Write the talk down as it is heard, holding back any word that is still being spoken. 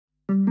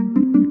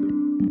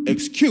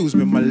Excuse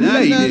me, my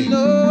lady.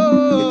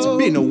 It's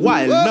been a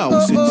while now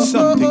since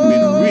something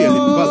been really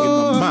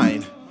bugging my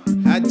mind.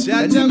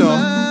 And you know,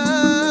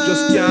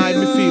 just can't hide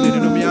me feeling, you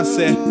know me I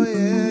say.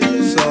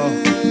 So,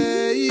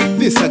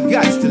 this I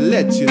got to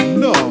let you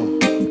know.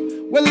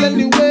 Well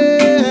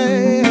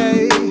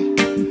anyway,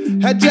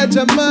 I judge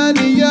a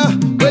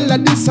Marnyah. Well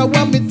this I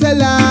want me tell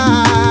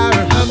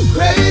her. I'm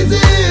crazy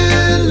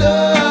in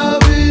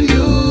love with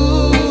you,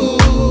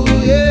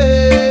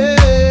 yeah.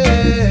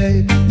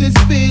 This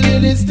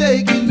feeling is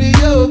taking me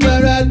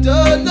over, I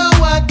don't know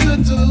what to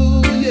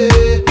do,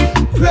 yeah.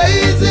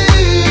 Crazy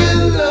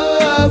in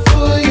love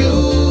for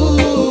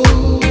you,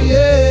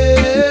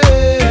 yeah.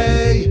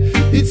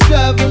 It's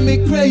driving me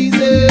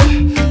crazy,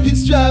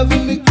 it's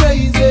driving me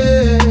crazy,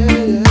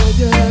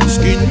 yeah.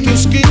 Skin to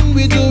skin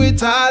we do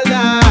it all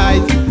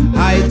night,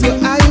 eye to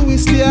eye we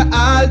stare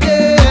all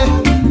day.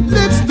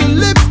 Lips to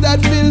lips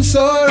that feel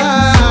so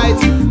right,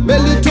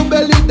 belly to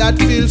belly that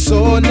feels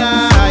so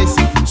nice.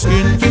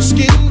 Skin to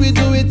skin we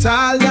do it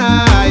all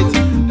night,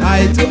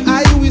 eye to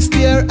eye we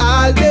stare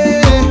all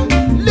day.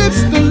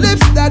 Lips to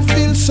lips that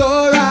feel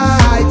so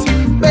right,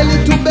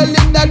 belly to belly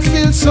that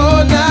feels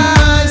so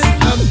nice.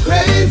 I'm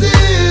crazy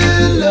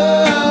in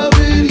love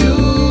with you,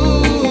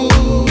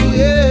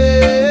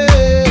 yeah.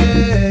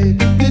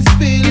 This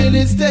feeling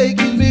is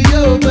taking me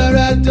over,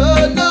 I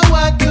don't know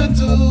what to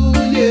do,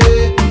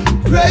 yeah.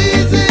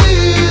 Crazy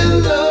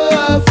in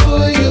love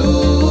for you,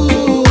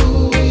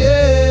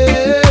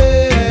 yeah.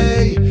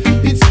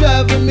 It's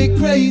driving me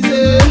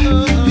crazy,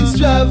 it's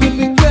driving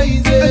me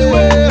crazy,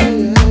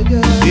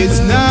 it's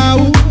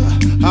now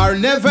or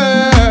never.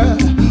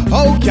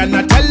 How can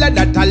I tell her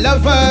that I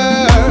love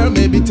her?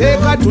 Maybe take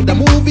her to the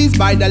movies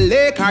by the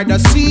lake or the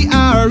sea,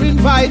 or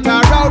invite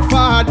her out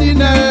for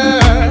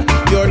dinner.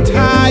 Your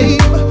time,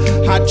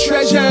 a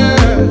treasure,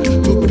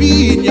 to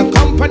be in your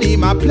company,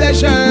 my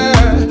pleasure.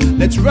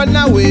 Let's run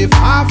away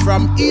far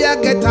from here,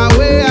 get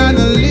away and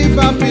live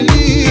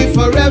happily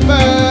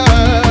forever.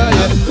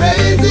 I'm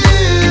crazy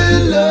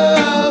in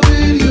love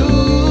with you,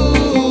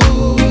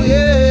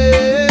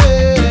 yeah.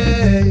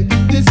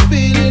 This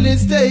feeling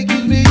is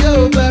taking me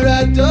over,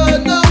 I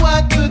don't know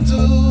what to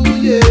do,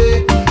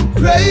 yeah.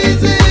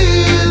 Crazy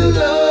in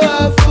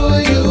love for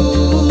you,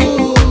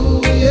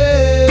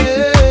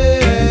 yeah.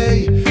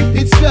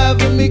 It's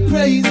driving me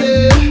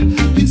crazy,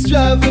 it's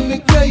driving me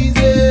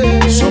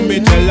crazy. So me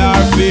tell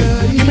her,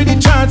 give me the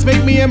chance,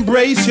 make me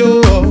embrace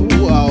you.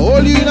 I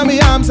hold you in my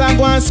arms and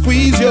go and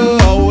squeeze you.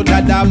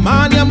 That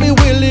man, I'm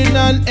willing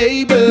and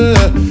able.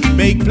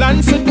 Make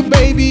plans with the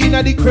baby in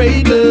the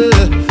cradle.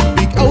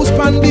 Big house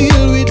pan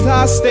deal with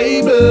a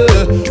stable.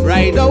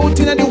 Ride out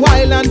in the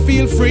wild and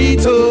feel free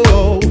to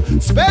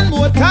spend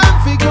more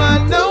time for go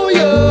and know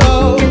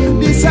you.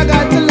 This I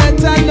got to let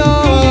her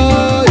know.